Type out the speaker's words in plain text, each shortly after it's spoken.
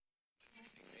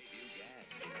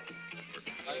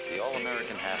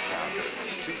American half pounder,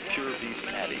 2 pure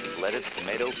beef patties, lettuce,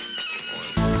 tomato.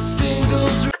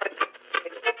 Singles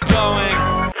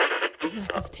going.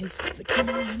 Lack of taste of the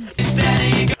Carolinas.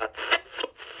 Steady.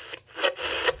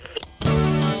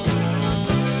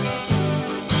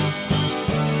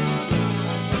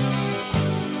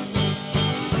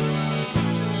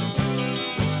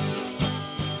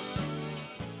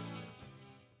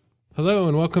 Hello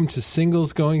and welcome to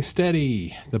Singles Going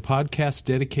Steady, the podcast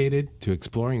dedicated to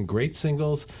exploring great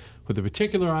singles with a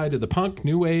particular eye to the punk,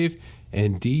 new wave,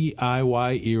 and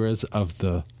DIY eras of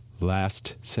the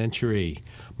last century.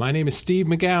 My name is Steve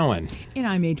McGowan. And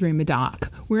I'm Adrienne Madoc.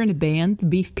 We're in a band, the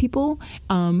Beef People,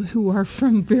 who are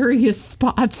from various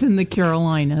spots in the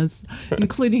Carolinas,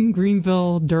 including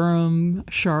Greenville, Durham,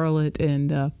 Charlotte,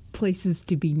 and places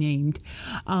to be named.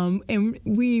 And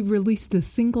we released a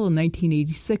single in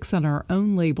 1986 on our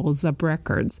own label, Zub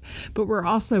Records. But we're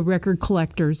also record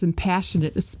collectors and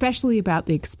passionate, especially about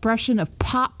the expression of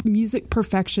pop music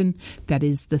perfection that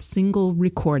is the single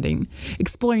recording.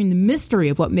 Exploring the mystery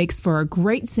of what makes for a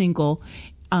great single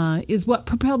is what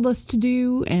propelled us to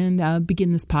do and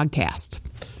begin this podcast.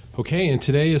 Okay, and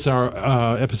today is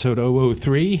our episode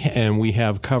 003, and we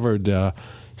have covered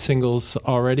singles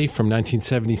already from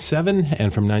 1977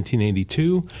 and from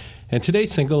 1982. And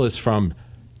today's single is from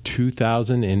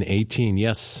 2018.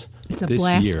 Yes, it's a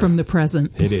blast from the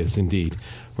present. It is indeed.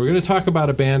 We're going to talk about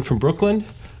a band from Brooklyn,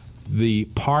 the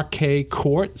Parquet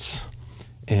Courts,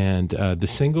 and the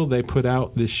single they put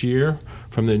out this year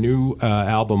from their new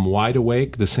album Wide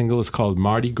Awake. The single is called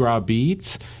Mardi Gras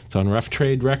Beads. It's on Rough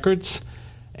Trade Records.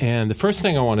 And the first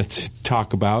thing I want to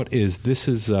talk about is this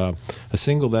is a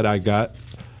single that I got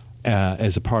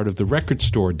as a part of the Record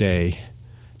Store Day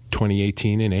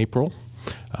 2018 in April.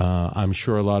 I'm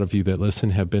sure a lot of you that listen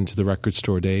have been to the Record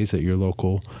Store Days at your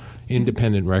local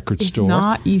independent record store. If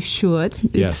not, you should.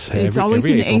 It's always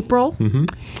every in April. Mm-hmm.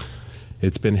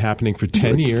 It's been happening for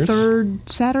 10 years. Third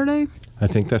Saturday? I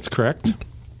think that's correct.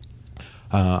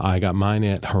 I got mine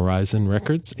at Horizon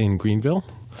Records in Greenville.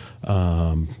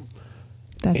 That's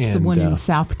the one in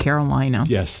South Carolina.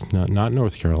 Yes, not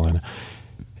North Carolina.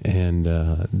 And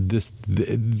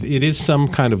it is some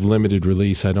kind of limited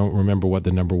release. I don't remember what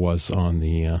the number was on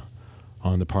the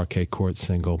Parquet Courts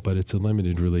single, but it's a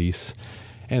limited release.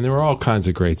 And there were all kinds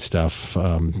of great stuff.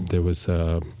 There was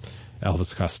a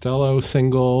Elvis Costello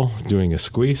single doing a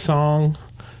squeeze song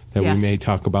that we may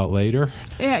talk about later.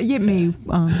 Yeah, it may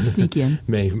sneak in.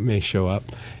 may show up.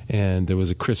 And there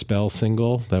was a Chris Bell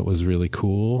single that was really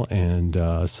cool, and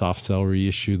a Soft Cell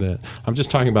reissue that I'm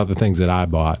just talking about the things that I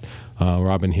bought.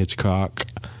 Robin Hitchcock,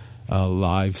 a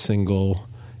live single,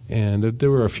 and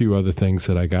there were a few other things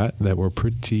that I got that were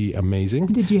pretty amazing.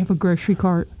 Did you have a grocery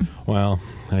cart? Well,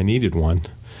 I needed one.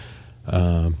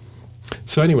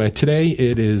 So anyway, today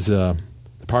it is the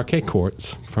Parquet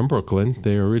Courts from Brooklyn.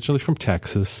 They're originally from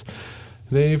Texas.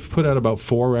 They've put out about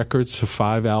 4 records,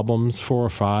 5 albums, 4 or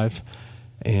 5.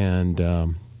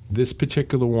 And this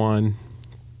particular one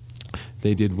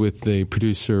they did with the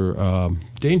producer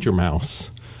Danger Mouse.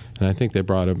 And I think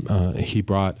he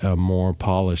brought a more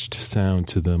polished sound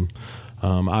to them.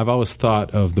 I've always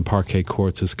thought of the Parquet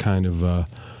Courts as kind of a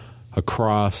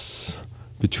cross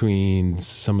between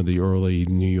some of the early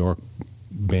New York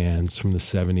bands from the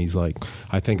 70s. Like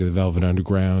I think of the Velvet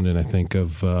Underground, and I think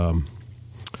of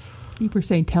you were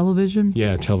saying Television?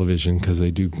 Yeah, Television, because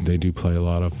they do play a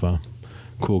lot of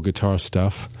cool guitar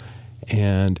stuff.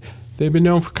 And they've been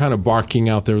known for kind of barking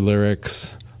out their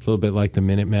lyrics, a little bit like the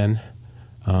Minutemen,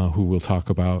 who we'll talk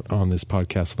about on this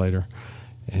podcast later.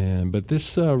 But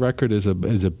this record is a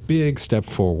big step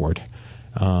forward.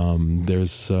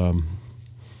 There's a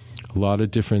lot of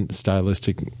different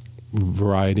stylistic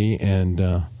variety,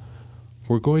 and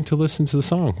we're going to listen to the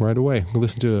song right away. We'll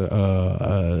listen to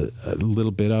a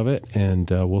little bit of it, and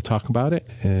we'll talk about it.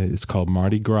 It's called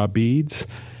Mardi Gras Beads,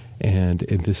 and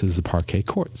this is the Parquet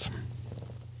Courts.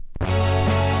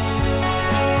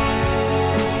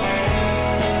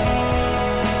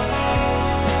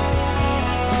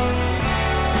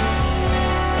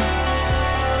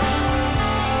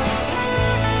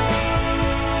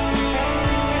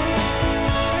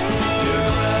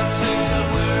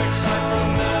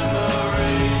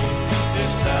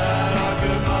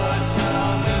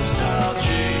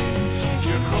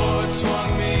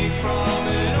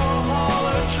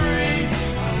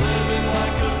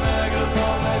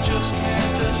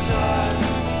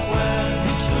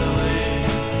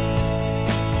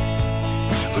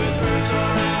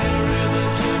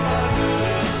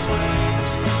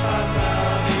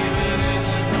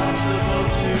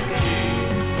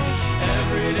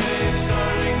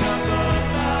 Starting up a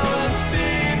balance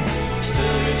beam,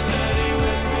 still you're steady with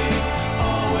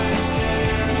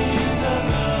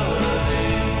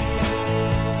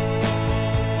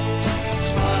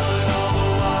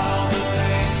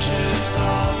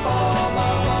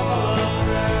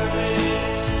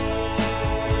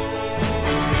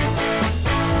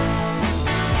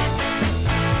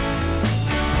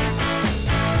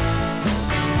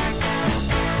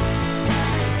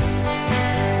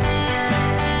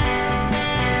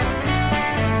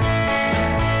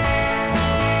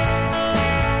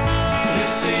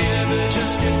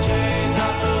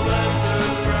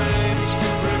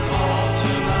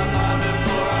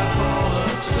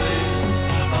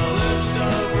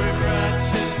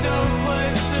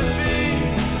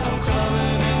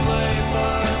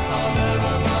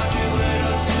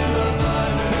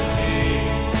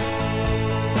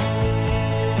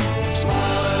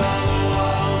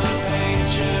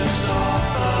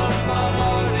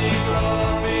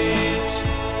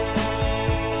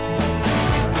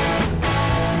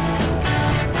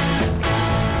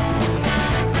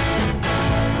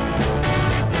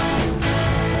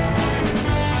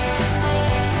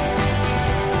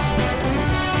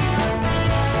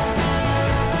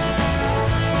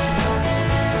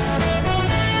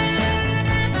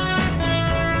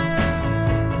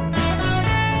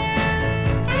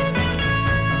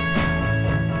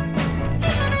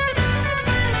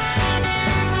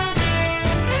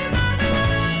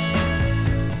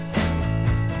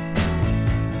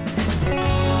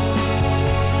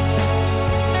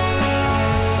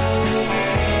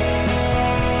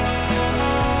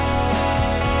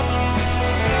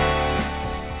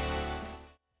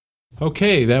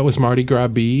Okay, that was Mardi Gras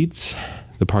Beads,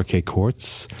 the Parquet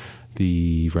Courts,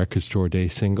 the Record Store Day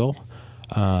single.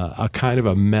 A kind of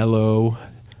a mellow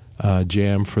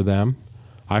jam for them.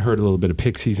 I heard a little bit of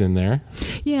Pixies in there.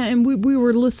 Yeah, and we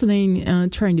were listening,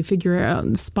 trying to figure out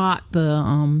and spot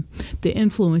the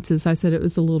influences. I said it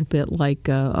was a little bit like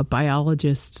a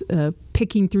biologist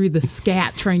picking through the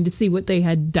scat, trying to see what they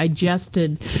had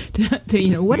digested.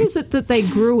 To what is it that they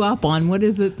grew up on? What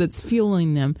is it that's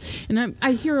fueling them? And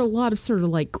I hear a lot of sort of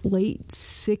like late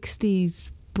 60s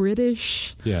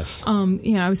British. Yes.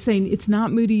 I was saying it's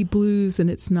not Moody Blues and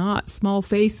it's not Small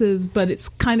Faces, but it's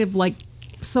kind of like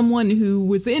someone who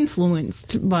was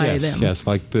influenced by them. Yes,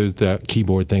 like the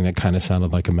keyboard thing that kind of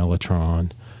sounded like a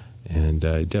Mellotron. And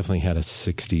it definitely had a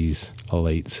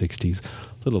late 60s,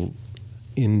 little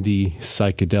indie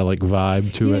psychedelic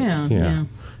vibe to it.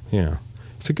 Yeah.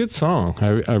 It's a good song.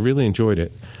 I really enjoyed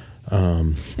it.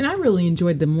 And I really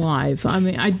enjoyed them live. I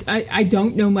mean, I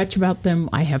don't know much about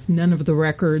them. I have none of the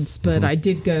records, but I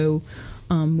did go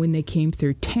when they came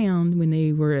through town, when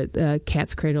they were at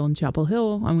Cat's Cradle in Chapel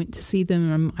Hill. I went to see them,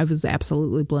 and I was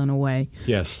absolutely blown away.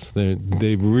 Yes, they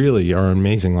really are an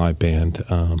amazing live band.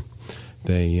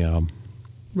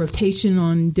 Rotation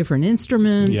on different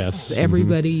instruments. Yes.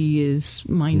 Everybody is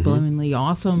mind-blowingly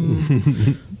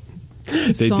awesome.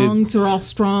 Songs are all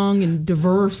strong and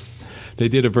diverse. They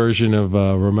did a version of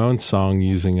Ramon's song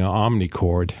using an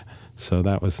omnichord, so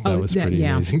that was pretty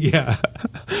amazing. Yeah.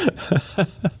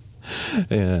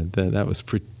 Yeah, that was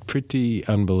pretty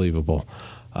unbelievable.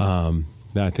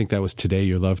 I think that was Today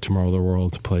Your Love, Tomorrow the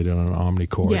World, played it on an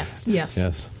omnichord.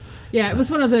 Yes. Yeah, it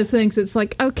was one of those things. It's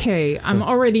like, okay, I'm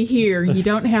already here. You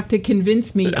don't have to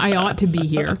convince me I ought to be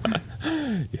here.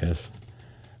 Yes.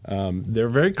 They're a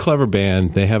very clever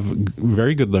band. They have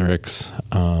very good lyrics.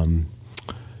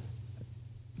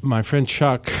 My friend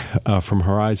Chuck from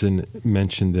Horizon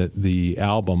mentioned that the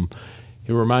album,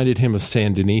 it reminded him of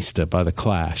Sandinista by The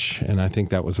Clash, and I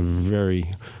think that was a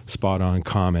very spot-on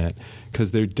comment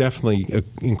because they're definitely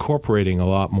incorporating a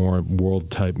lot more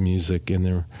world-type music in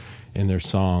their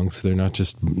songs. They're not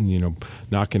just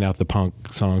knocking out the punk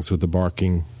songs with the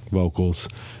barking vocals.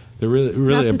 They're really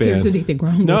not a that band. There's anything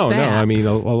wrong with that. No. I mean,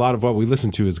 a lot of what we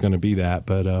listen to is going to be that,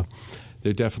 but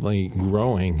they're definitely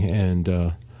growing,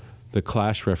 and the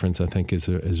Clash reference, I think, is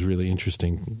really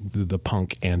interesting, the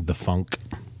punk and the funk.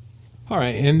 All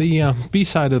right, and the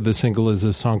B-side of the single is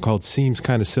a song called Seems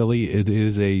Kind of Silly. It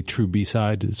is a true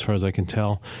B-side, as far as I can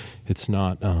tell. It's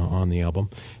not on the album.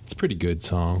 It's a pretty good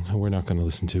song. We're not going to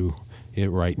listen to it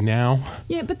right now.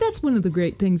 Yeah, but that's one of the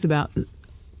great things about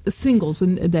singles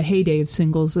and the heyday of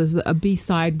singles is a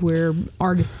B-side where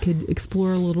artists could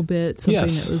explore a little bit, something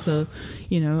that was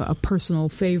a personal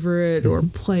favorite, or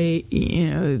play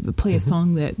a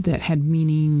song that had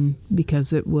meaning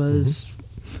because it was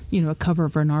a cover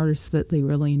of an artist that they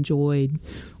really enjoyed,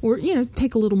 or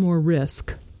take a little more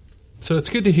risk. So it's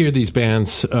good to hear these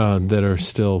bands that are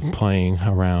still playing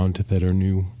around, that are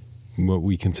new, what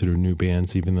we consider new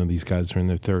bands, even though these guys are in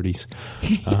their 30s.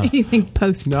 Anything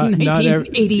post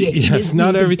 1988. Yes,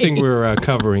 not everything we're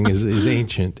covering is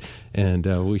ancient, and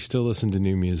we still listen to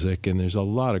new music, and there's a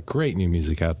lot of great new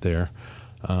music out there,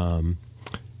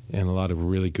 and a lot of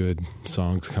really good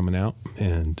songs coming out,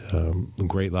 and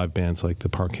great live bands like the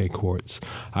Parquet Courts.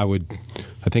 I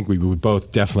think we would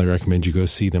both definitely recommend you go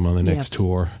see them on the next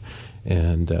tour,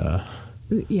 and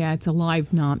it's a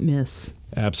live not miss.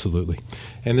 Absolutely.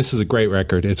 And this is a great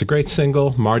record. It's a great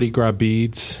single, Mardi Gras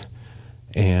Beads,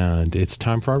 and it's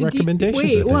time for our recommendations.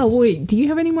 Wait. Do you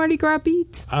have any Mardi Gras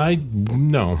beads?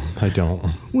 No, I don't.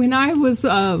 When I was,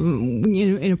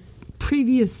 in a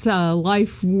previous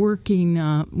life volunteering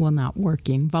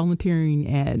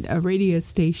at a radio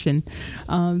station,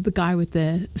 the guy with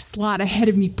the slot ahead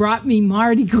of me brought me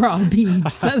Mardi Gras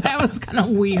beads. So that was kind of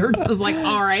weird. I was like,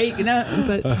 all right,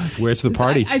 but where's the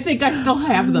party? I think I still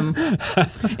have them,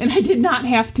 and I did not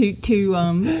have to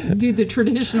do the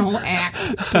traditional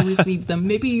act to receive them.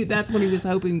 Maybe that's what he was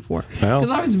hoping for, because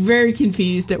I was very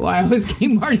confused at why I was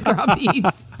getting Mardi Gras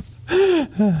beads.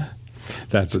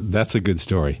 That's a good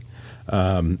story.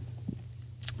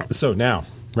 So now,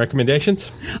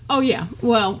 recommendations? Oh, yeah.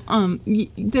 Well,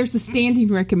 there's a standing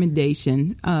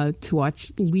recommendation to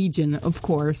watch Legion, of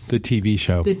course. The TV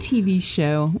show.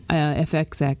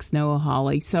 FXX, Noah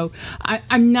Hawley. So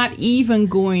I'm not even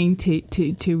going to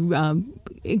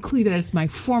include that as my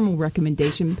formal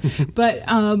recommendation. But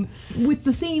with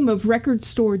the theme of Record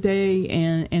Store Day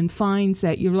and finds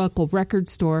at your local record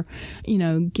store,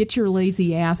 get your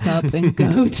lazy ass up and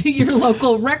go to your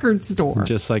local record store.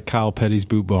 Just like Kyle Petty's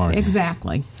Boot Barn.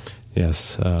 Exactly.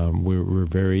 Yes, we're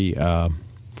very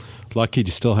lucky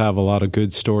to still have a lot of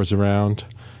good stores around,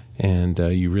 and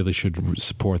you really should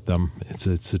support them.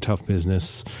 It's a tough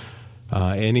business.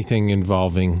 Anything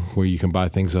involving where you can buy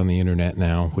things on the internet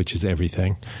now, which is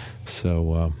everything.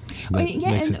 So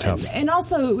makes it tough. And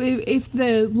also, if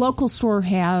the local store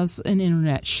has an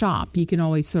internet shop, you can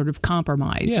always sort of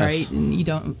compromise, right? And you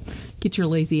don't get your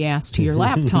lazy ass to your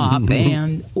laptop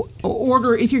and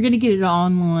order. If you're going to get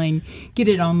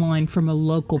it online from a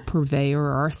local purveyor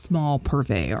or a small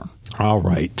purveyor. All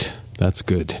right. That's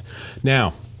good.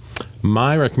 Now,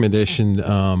 my recommendation,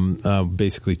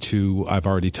 basically two, I've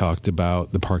already talked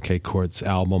about the Parquet Courts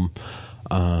album.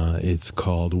 It's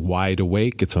called Wide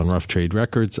Awake. It's on Rough Trade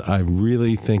Records. I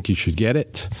really think you should get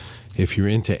it. If you're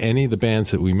into any of the bands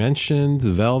that we mentioned,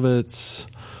 the Velvets,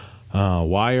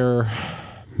 Wire,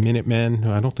 Minutemen.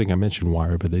 I don't think I mentioned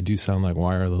Wire, but they do sound like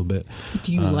Wire a little bit.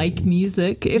 Do you like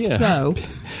music? If so.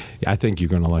 I think you're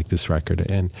going to like this record.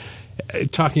 And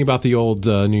talking about the old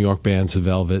New York bands, the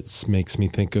Velvets, makes me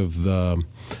think of the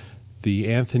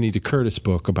Anthony DeCurtis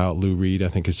book about Lou Reed. I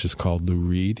think it's just called Lou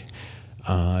Reed.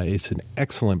 It's an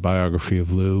excellent biography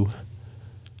of Lou.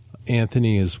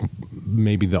 Anthony is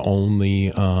maybe the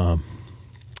only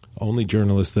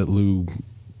journalist that Lou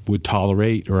would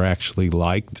tolerate or actually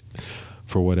liked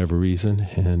for whatever reason,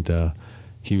 and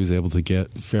he was able to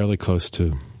get fairly close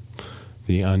to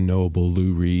the unknowable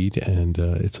Lou Reed. And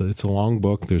it's a long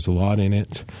book. There's a lot in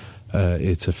it.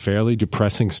 It's a fairly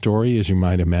depressing story, as you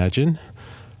might imagine,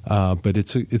 but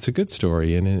it's a good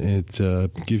story, and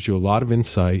it gives you a lot of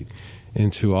insight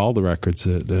into all the records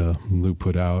that Lou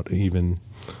put out, even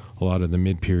a lot of the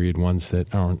mid-period ones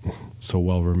that aren't so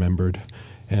well remembered,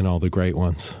 and all the great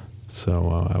ones.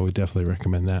 So I would definitely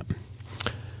recommend that.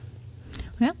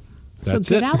 Well,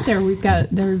 so get out there. We've got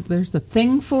there's a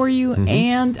thing for you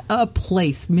and a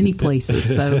place, many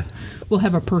places. So we'll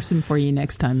have a person for you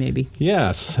next time, maybe.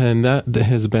 Yes, and that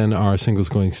has been our Singles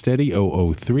Going Steady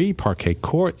 003 Parquet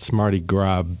Courts Mardi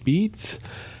Gras Beats,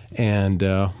 and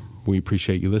we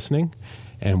appreciate you listening,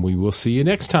 and we will see you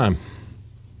next time.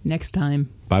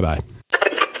 Bye-bye.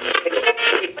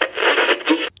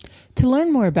 To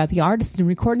learn more about the artists and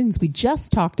recordings we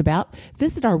just talked about,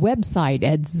 visit our website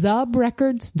at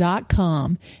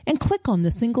zubrecords.com and click on the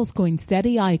Singles Going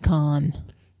Steady icon.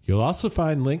 You'll also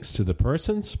find links to the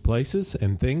persons, places,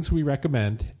 and things we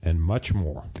recommend, and much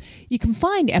more. You can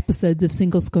find episodes of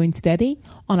Singles Going Steady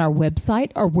on our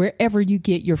website or wherever you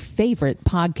get your favorite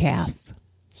podcasts.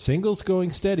 Singles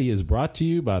Going Steady is brought to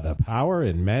you by the power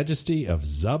and majesty of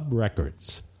Zub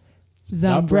Records.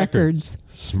 Zub Records.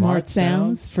 Smart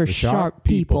sounds for sharp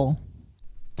people.